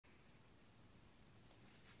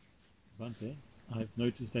Bante, I've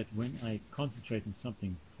noticed that when I concentrate on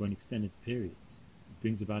something for an extended period, it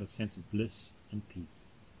brings about a sense of bliss and peace.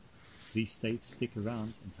 These states stick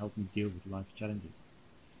around and help me deal with life's challenges.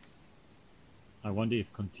 I wonder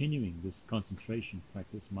if continuing this concentration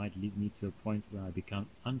practice might lead me to a point where I become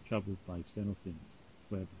untroubled by external things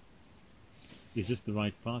forever. Is this the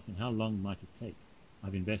right path, and how long might it take?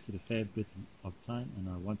 I've invested a fair bit of time, and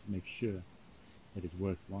I want to make sure that it's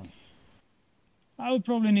worthwhile. I would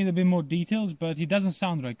probably need a bit more details, but it doesn't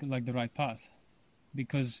sound like the right path.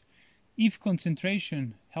 Because if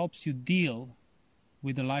concentration helps you deal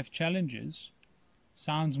with the life challenges,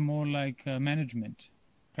 sounds more like a management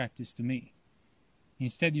practice to me.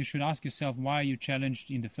 Instead, you should ask yourself, why are you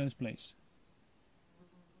challenged in the first place?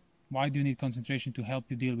 Why do you need concentration to help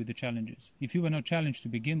you deal with the challenges? If you were not challenged to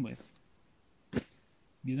begin with,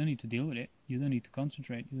 you don't need to deal with it. You don't need to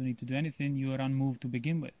concentrate. You don't need to do anything. You are unmoved to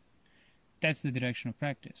begin with. That's the direction of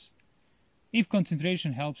practice. If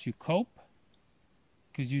concentration helps you cope,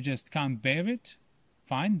 because you just can't bear it,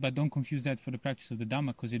 fine, but don't confuse that for the practice of the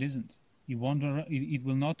Dhamma, because it isn't. It will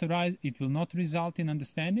not arise. It will not result in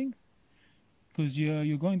understanding, because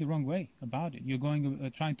you're going the wrong way about it. You're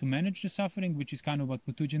going trying to manage the suffering, which is kind of what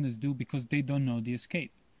Putujanas do, because they don't know the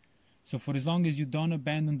escape. So for as long as you don't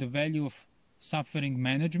abandon the value of suffering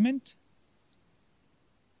management,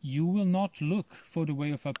 you will not look for the way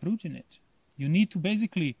of uprooting it. You need to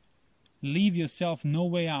basically leave yourself no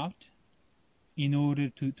way out in order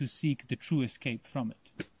to seek the true escape from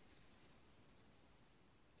it. To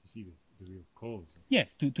see the real cause. Yeah,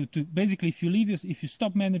 to basically, if you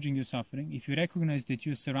stop managing your suffering, if you recognize that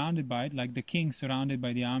you're surrounded by it, like the king surrounded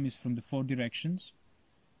by the armies from the four directions,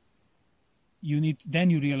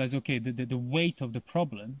 then you realize, okay, the weight of the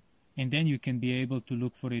problem, and then you can be able to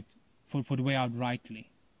look for it, for the way out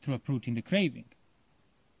rightly, through uprooting the craving.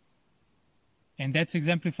 And that's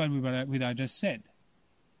exemplified with what I just said.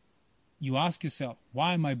 You ask yourself,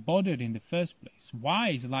 why am I bothered in the first place? Why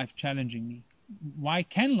is life challenging me? Why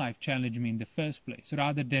can life challenge me in the first place?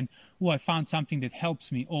 Rather than, I found something that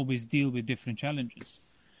helps me always deal with different challenges.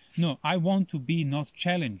 No, I want to be not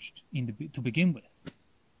challenged to begin with.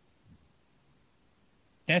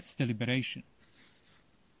 That's the liberation.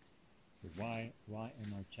 So why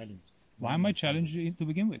am I challenged? Why am I challenged to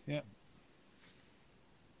begin with? Yeah.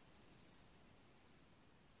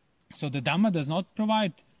 So the Dhamma does not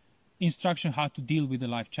provide instruction how to deal with the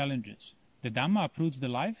life challenges. The Dhamma uproots the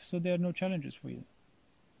life, so there are no challenges for you.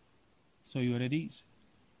 So you're at ease.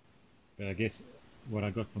 But I guess what I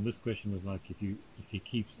got from this question was like, if he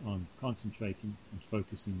keeps on concentrating and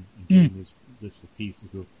focusing and getting this for peace,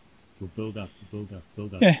 it will build up,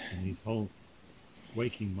 Yeah. and his whole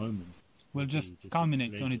waking moment will just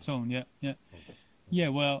culminate on its own. Yeah. Yeah.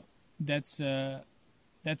 Well, that's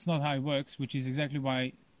not how it works, which is exactly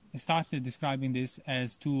why I started describing this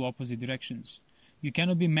as two opposite directions. You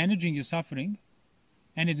cannot be managing your suffering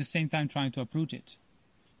and at the same time trying to uproot it.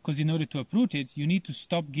 Because in order to uproot it, you need to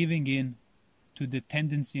stop giving in to the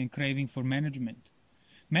tendency and craving for management.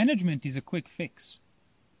 Management is a quick fix.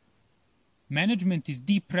 Management is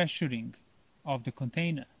depressuring of the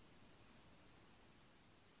container.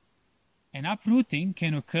 And uprooting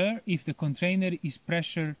can occur if the container is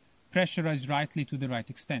pressurized rightly to the right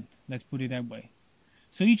extent. Let's put it that way.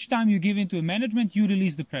 So each time you give into a management, you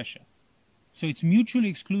release the pressure. So it's mutually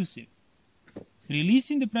exclusive.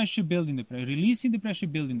 Releasing the pressure, building the pressure. Releasing the pressure,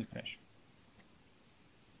 building the pressure.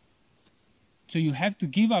 So you have to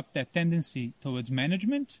give up that tendency towards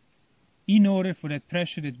management in order for that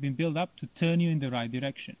pressure that's been built up to turn you in the right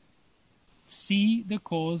direction. See the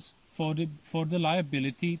cause for the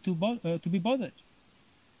liability to be bothered,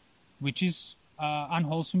 which is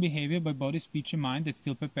unwholesome behavior by body, speech, and mind that's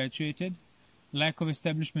still perpetuated, lack of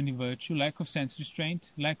establishment in virtue, lack of sense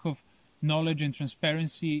restraint, lack of knowledge and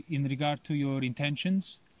transparency in regard to your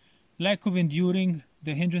intentions, lack of enduring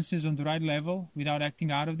the hindrances on the right level without acting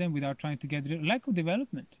out of them, without trying to get rid, lack of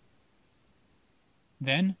development.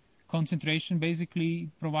 Then concentration basically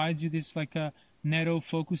provides you this like a narrow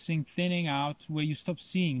focusing, thinning out where you stop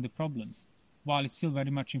seeing the problem while it's still very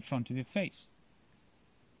much in front of your face.